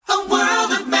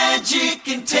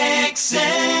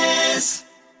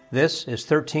This is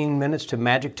 13 Minutes to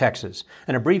Magic Texas,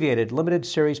 an abbreviated limited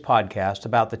series podcast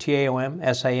about the TAOM,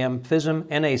 SAM, FISM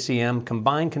NACM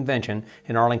combined convention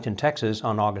in Arlington, Texas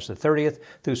on August the 30th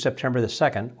through September the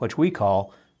 2nd, which we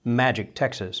call Magic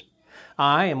Texas.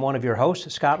 I am one of your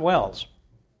hosts, Scott Wells.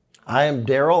 I am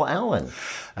Daryl Allen.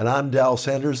 And I'm Dal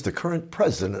Sanders, the current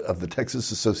president of the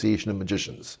Texas Association of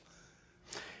Magicians.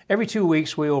 Every 2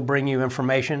 weeks, we will bring you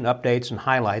information, updates, and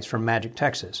highlights from Magic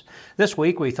Texas. This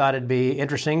week, we thought it'd be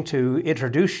interesting to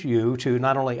introduce you to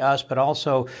not only us, but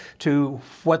also to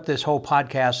what this whole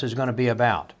podcast is going to be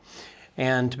about.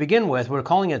 And to begin with, we're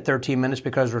calling it 13 minutes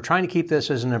because we're trying to keep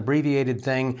this as an abbreviated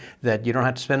thing that you don't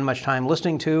have to spend much time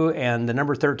listening to. And the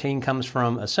number 13 comes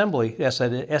from Assembly,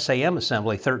 SAM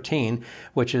Assembly 13,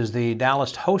 which is the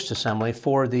Dallas Host Assembly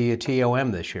for the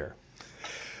TAOM this year.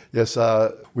 Yes,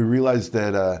 we realized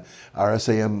that our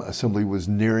SAM Assembly was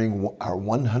nearing our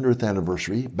 100th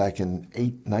anniversary. Back in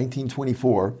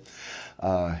 1924,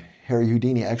 Harry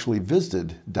Houdini actually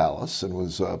visited Dallas and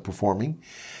was performing,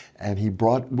 and he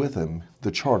brought with him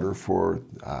the charter for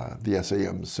the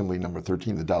SAM Assembly number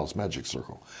 13, the Dallas Magic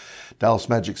Circle. Dallas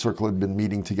Magic Circle had been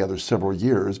meeting together several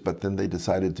years, but then they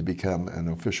decided to become an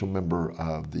official member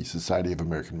of the Society of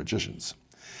American Magicians.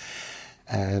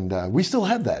 And we still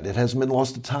have that. It hasn't been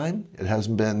lost to time. It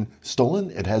hasn't been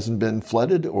stolen. It hasn't been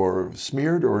flooded or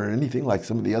smeared or anything like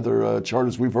some of the other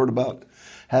charters we've heard about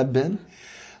have been.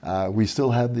 We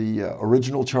still have the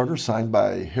original charter signed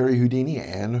by Harry Houdini,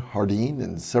 Anne Hardeen,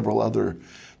 and several other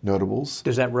notables.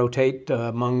 Does that rotate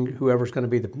among whoever's going to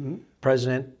be the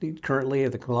president currently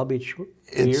of the club each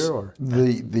year? Or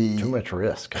Too much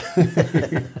risk.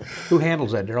 Who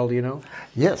handles that, Daryl? Do you know?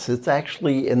 Yes, it's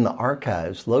actually in the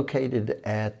archives located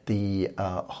at the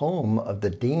home of the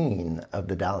dean of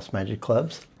the Dallas Magic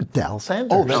Clubs, Dal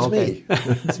Sanders. Oh, that's me.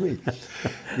 That's me.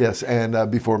 Yes, and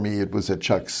before me it was at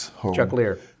Chuck's home. Chuck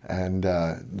Lear. And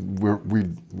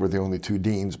we're the only two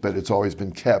deans, but it's always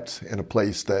been kept in a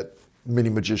place that many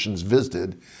magicians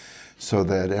visited so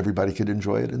that everybody could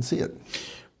enjoy it and see it.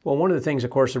 Well, one of the things, of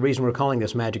course, the reason we're calling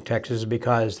this Magic Texas is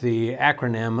because the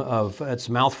acronym of, it's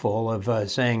a mouthful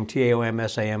of saying TAOM,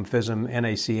 SAM, FISM,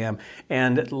 NACM.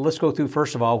 And let's go through,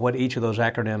 first of all, what each of those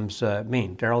acronyms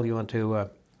mean. Daryl, you want to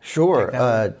Sure.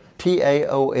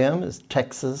 TAOM is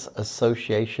Texas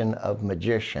Association of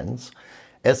Magicians.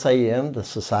 SAM, the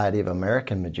Society of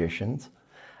American Magicians.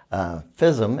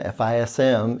 FISM,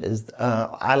 F-I-S-M, is,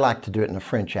 I like to do it in a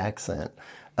French accent,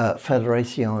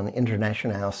 Fédération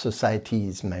Internationale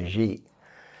Sociétés Magiques.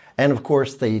 And of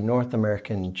course, the North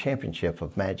American Championship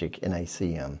of Magic,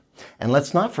 NACM. And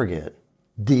let's not forget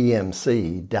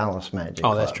DMC, Dallas Magic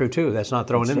Club. Oh, that's true too. That's not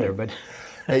thrown in there, but...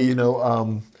 Hey, you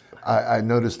know, I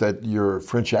noticed that your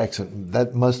French accent,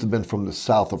 that must have been from the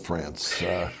south of France.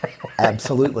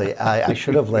 Absolutely. I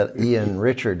should have let Ian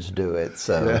Richards do it.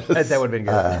 So that would have been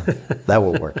good. That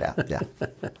will work out, yeah.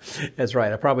 That's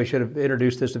right. I probably should have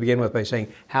introduced this to begin with by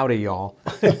saying, howdy, y'all,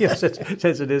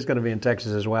 since it is going to be in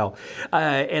Texas as well.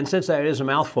 And since that is a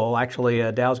mouthful,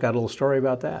 actually, Dow's got a little story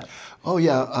about that. Oh,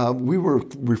 yeah. We were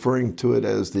referring to it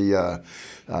as the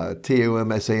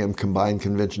TAOM SAM Combined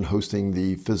Convention hosting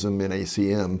the FISM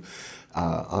NACM,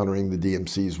 honoring the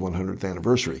DMC's 100th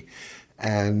anniversary.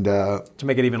 And to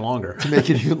make it even longer. To make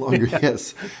it even longer,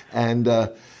 yes. And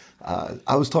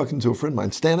I was talking to a friend of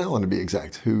mine, Stan Allen to be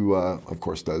exact, who, of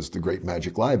course, does the Great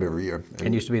Magic Live every year.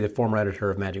 And used to be the former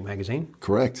editor of Magic Magazine.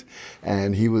 Correct.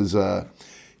 And he was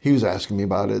asking me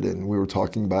about it, and we were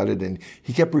talking about it, and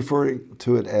he kept referring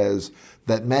to it as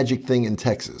that magic thing in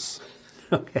Texas.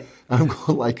 Okay. I'm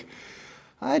going like,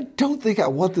 I don't think I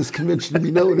want this convention to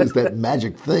be known as that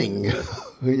magic thing,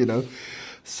 you know.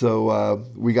 So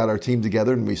we got our team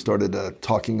together and we started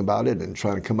talking about it and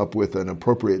trying to come up with an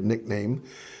appropriate nickname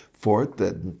for it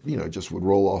that, you know, just would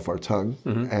roll off our tongue,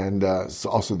 and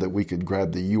also that we could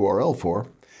grab the URL for.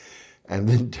 And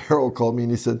then Daryl called me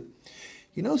and he said,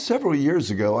 you know, several years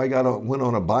ago, I went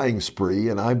on a buying spree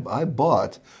and I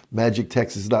bought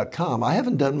magictexas.com. I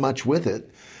haven't done much with it.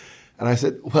 And I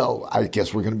said, well, I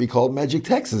guess we're going to be called Magic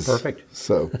Texas. Perfect.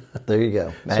 So there you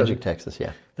go. Magic Texas,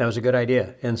 yeah. That was a good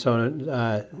idea. And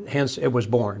so hence it was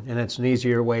born. And it's an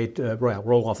easier way to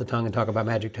roll off the tongue and talk about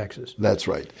Magic Texas. That's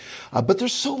right. But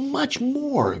there's so much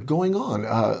more going on.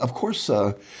 Of course,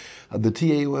 the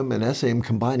TAOM and SAM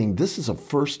combining, this is the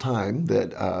first time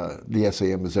that the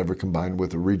SAM has ever combined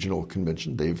with a regional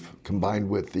convention. They've combined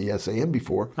with the SAM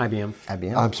before. IBM.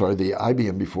 I'm sorry, the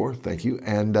IBM before. Thank you.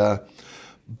 And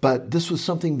but this was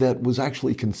something that was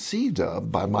actually conceived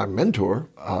of by my mentor,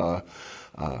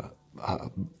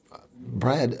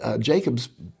 Brad Jacobs,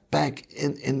 back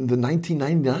in the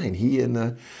 1999. He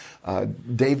and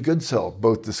Dave Goodsell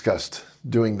both discussed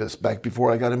doing this back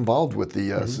before I got involved with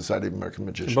the Society of American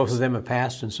Magicians. And both of them have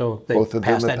passed, and so they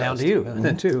passed that down to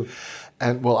you too.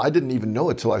 And well, I didn't even know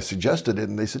it till I suggested it,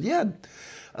 and they said, yeah,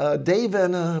 Dave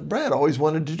and Brad always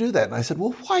wanted to do that. And I said,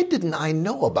 well, why didn't I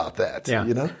know about that? Yeah.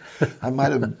 You know, I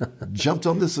might have jumped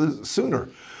on this sooner.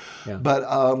 Yeah. But,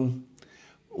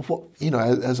 you know,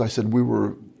 as I said, we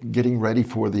were getting ready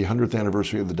for the 100th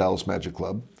anniversary of the Dallas Magic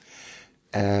Club.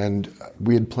 And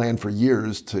we had planned for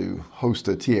years to host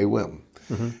a TAOM.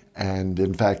 Mm-hmm. And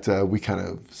in fact, we kind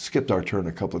of skipped our turn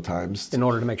a couple of times. In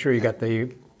order to make sure you got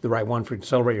the right one to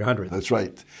celebrate your 100th. That's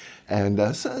right.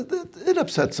 And so it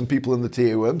upset some people in the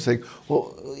TAOM saying,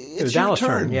 well, it's your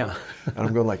turn. Yeah. And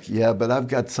I'm going like, yeah, but I've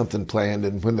got something planned.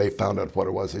 And when they found out what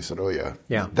it was, they said, oh, yeah,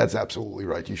 that's absolutely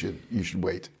right. You should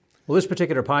wait. Well, this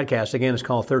particular podcast, again, is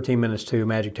called 13 Minutes to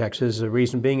Magic Texas. The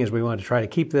reason being is we want to try to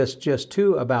keep this just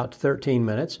to about 13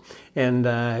 minutes, and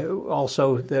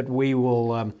also that we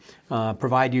will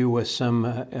provide you with some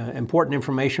important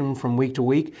information from week to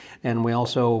week, and we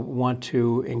also want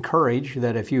to encourage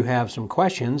that if you have some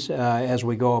questions as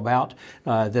we go about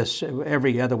this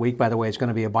every other week. By the way, it's going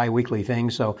to be a bi-weekly thing,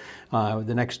 so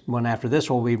the next one after this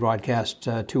will be broadcast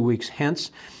 2 weeks hence.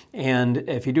 And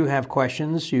if you do have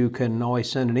questions, you can always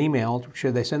send an email.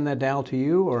 Should they send that down to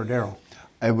you or Daryl?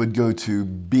 I would go to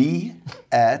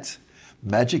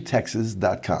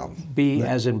b@magictexas.com. B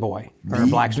as in boy, or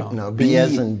Blackstone. No, B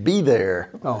as in be there.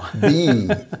 Oh.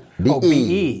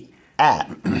 B-E.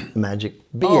 At Magic.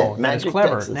 That's Magic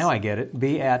clever. Texas. Now I get it.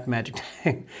 Be at Magic.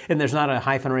 And there's not a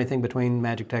hyphen or anything between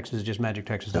Magic Texas, just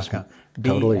magictexas.com.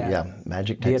 Totally,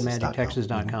 magictexas.com. Be at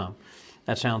magictexas.com.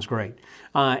 That sounds great.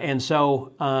 And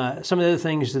so some of the other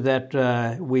things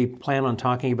that we plan on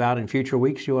talking about in future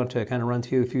weeks, you want to kind of run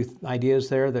through a few ideas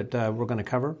there that we're going to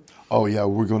cover? Oh, yeah.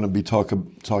 We're going to be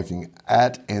talking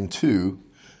at and to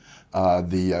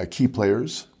the key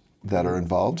players that are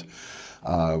involved.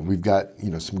 We've got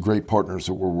some great partners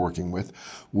that we're working with.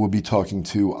 We'll be talking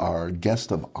to our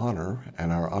guest of honor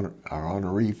and our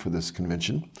honoree for this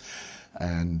convention.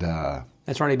 And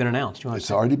it's already been announced.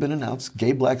 It's already been announced.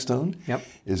 Gaye Blackstone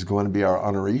is going to be our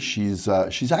honoree. She's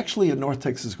actually a North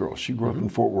Texas girl. She grew up in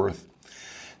Fort Worth,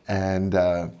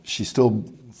 and she still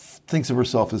thinks of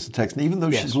herself as a Texan. Even though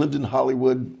she's lived in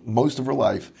Hollywood most of her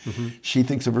life, she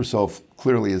thinks of herself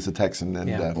clearly as a Texan.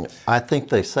 And I think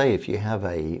they say if you have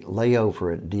a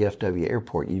layover at DFW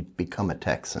Airport, you become a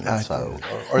Texan.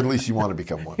 Or at least you want to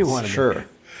become one. You want to sure.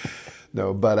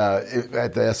 No, but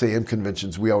at the SAM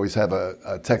conventions, we always have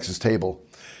a Texas table,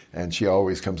 and she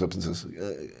always comes up and says,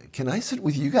 can I sit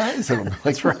with you guys? And I'm like,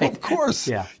 That's right. Well, of course.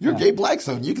 Yeah. You're Gaye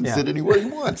Blackstone. You can sit anywhere you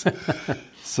want.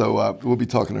 So we'll be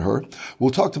talking to her.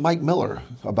 We'll talk to Mike Miller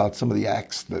about some of the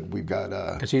acts that we've got.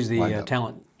 Because he's the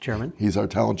talent chairman. He's our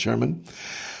talent chairman.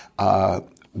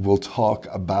 We'll talk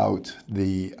about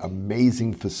the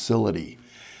amazing facility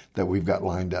that we've got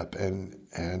lined up. And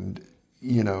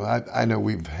I know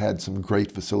we've had some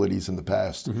great facilities in the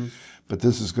past, but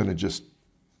this is going to just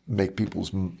make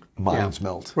people's minds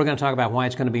melt. We're going to talk about why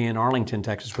it's going to be in Arlington,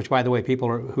 Texas, which, by the way, people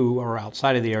who are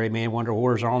outside of the area may wonder,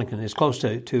 where's Arlington? It's close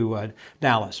to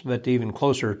Dallas, but even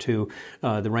closer to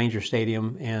the Ranger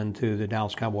Stadium and to the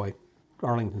Dallas Cowboy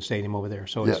Arlington Stadium over there.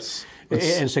 So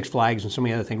and Six Flags and so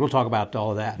many other things. We'll talk about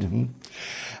all of that.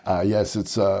 Yes,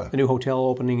 it's the new hotel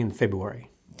opening in February.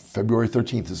 February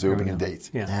 13th is the opening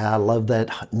date. Yeah, I love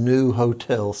that new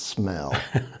hotel smell.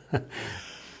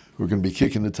 We're going to be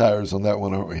kicking the tires on that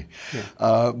one, aren't we?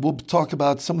 Yeah. We'll talk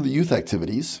about some of the youth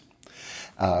activities.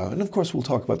 And of course, we'll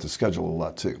talk about the schedule a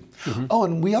lot too. Oh,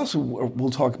 and we also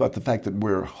will talk about the fact that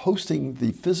we're hosting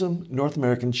the FISM North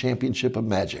American Championship of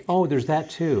Magic. Oh, there's that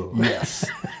too. Yes.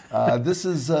 This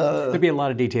is... There'll be a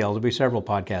lot of details. There'll be several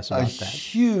podcasts about that.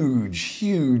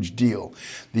 Huge deal.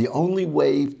 The only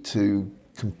way to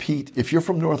compete, if you're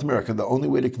from North America, the only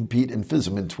way to compete in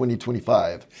FISM in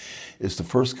 2025 is to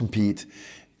first compete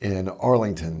in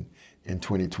Arlington in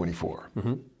 2024.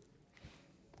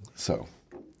 So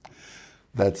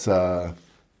that's... Now,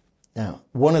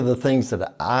 one of the things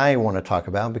that I want to talk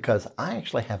about, because I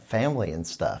actually have family and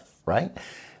stuff, right?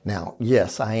 Now,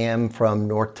 yes, I am from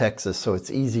North Texas, so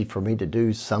it's easy for me to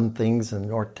do some things in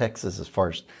North Texas as far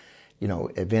as,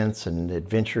 events and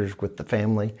adventures with the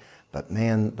family. But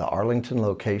man, the Arlington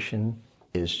location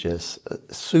is just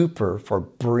super for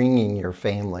bringing your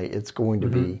family. It's going to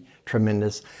be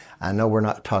tremendous. I know we're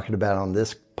not talking about it on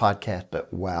this podcast,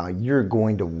 but wow, you're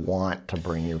going to want to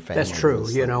bring your family. That's true.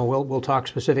 You know, we'll talk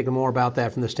specifically more about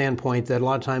that from the standpoint that a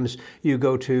lot of times you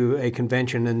go to a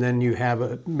convention and then you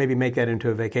have maybe make that into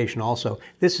a vacation also.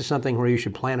 This is something where you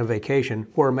should plan a vacation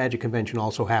where a magic convention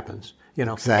also happens. You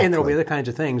know, exactly. And there'll be other kinds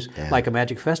of things like a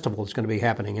magic festival that's going to be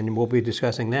happening, and we'll be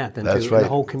discussing that then that's too, right. in the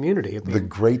whole community. The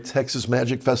Great Texas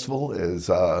Magic Festival is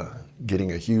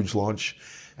getting a huge launch,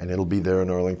 and it'll be there in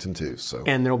Arlington too. So,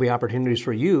 and there'll be opportunities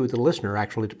for you, the listener,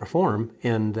 actually to perform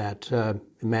in that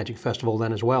Magic Festival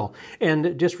then as well.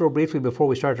 And just real briefly before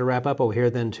we start to wrap up over here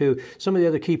then too, some of the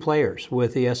other key players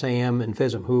with the SAM and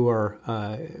FISM who are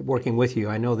working with you.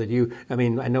 I know that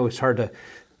I know it's hard to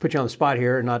put you on the spot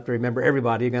here and not to remember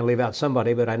everybody. You're going to leave out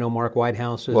somebody, but I know Mark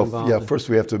Weidhaas is involved. Well, yeah, first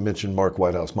we have to mention Mark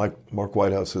Weidhaas. Mark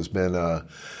Weidhaas has been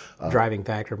driving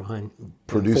factor behind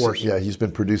producing. force. Yeah, he's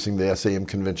been producing the SAM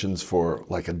conventions for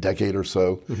like a decade or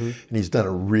so, and he's done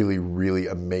a really, really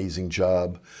amazing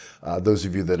job. Those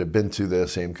of you that have been to the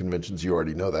SAM conventions, you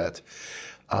already know that,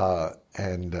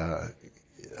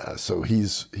 so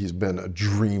he's been a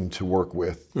dream to work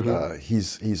with.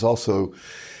 He's also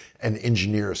an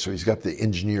engineer, so he's got the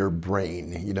engineer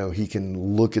brain. You know, he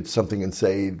can look at something and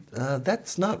say,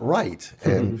 that's not right.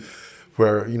 And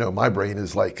where, you know, my brain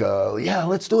is like, yeah,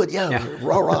 let's do it. Yeah.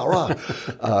 Rah, rah,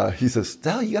 rah. He says,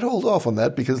 now you got to hold off on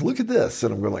that because look at this.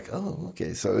 And I'm going like, oh,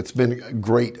 okay. So it's been a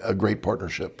great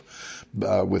partnership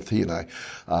with he and I.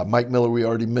 Mike Miller, we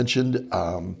already mentioned.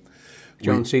 Joan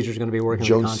Ceasar is going to be working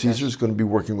Joan with the contest. Joan Ceasar is going to be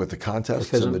working with the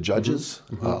contests and the judges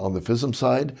on the FISM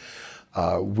side.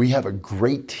 We have a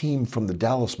great team from the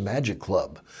Dallas Magic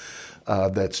Club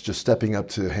that's just stepping up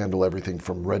to handle everything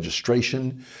from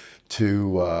registration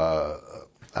to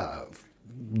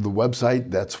the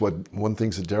website. That's what one thing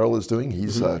that Daryl is doing.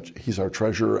 He's our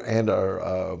treasurer and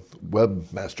our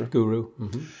webmaster. Guru.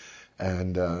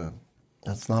 And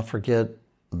let's not forget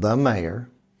the mayor.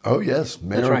 Oh, yes.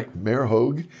 Mayor, That's right. Mayor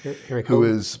Hogue, Eric who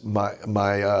Hogue. is my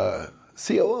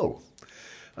COO,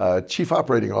 Chief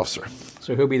Operating Officer.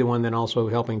 So he'll be the one then also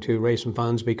helping to raise some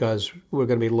funds because we're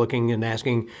going to be looking and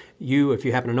asking you, if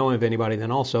you happen to know of anybody, then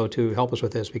also to help us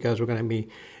with this because we're going to be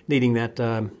needing that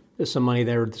some money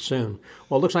there soon.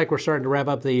 Well, it looks like we're starting to wrap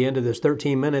up the end of this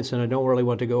 13 minutes, and I don't really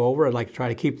want to go over. I'd like to try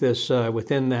to keep this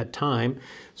within that time.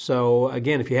 So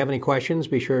again, if you have any questions,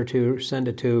 be sure to send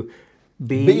it to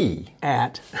B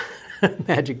at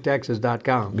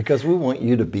magictexas.com. Because we want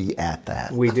you to be at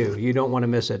that. We do. You don't want to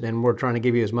miss it. And we're trying to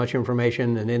give you as much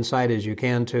information and insight as you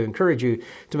can to encourage you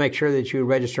to make sure that you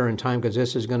register in time because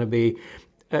this is going to be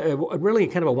really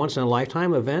kind of a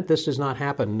once-in-a-lifetime event. This does not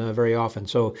happen very often.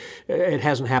 So it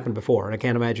hasn't happened before. And I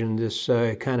can't imagine this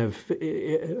kind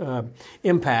of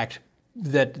impact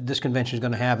that this convention is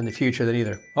going to have in the future that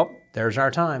either, oh, there's our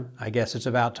time. I guess it's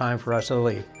about time for us to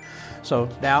leave. So,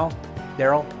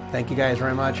 Daryl, thank you guys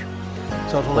very much.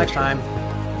 So until next time,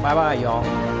 bye-bye,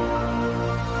 y'all.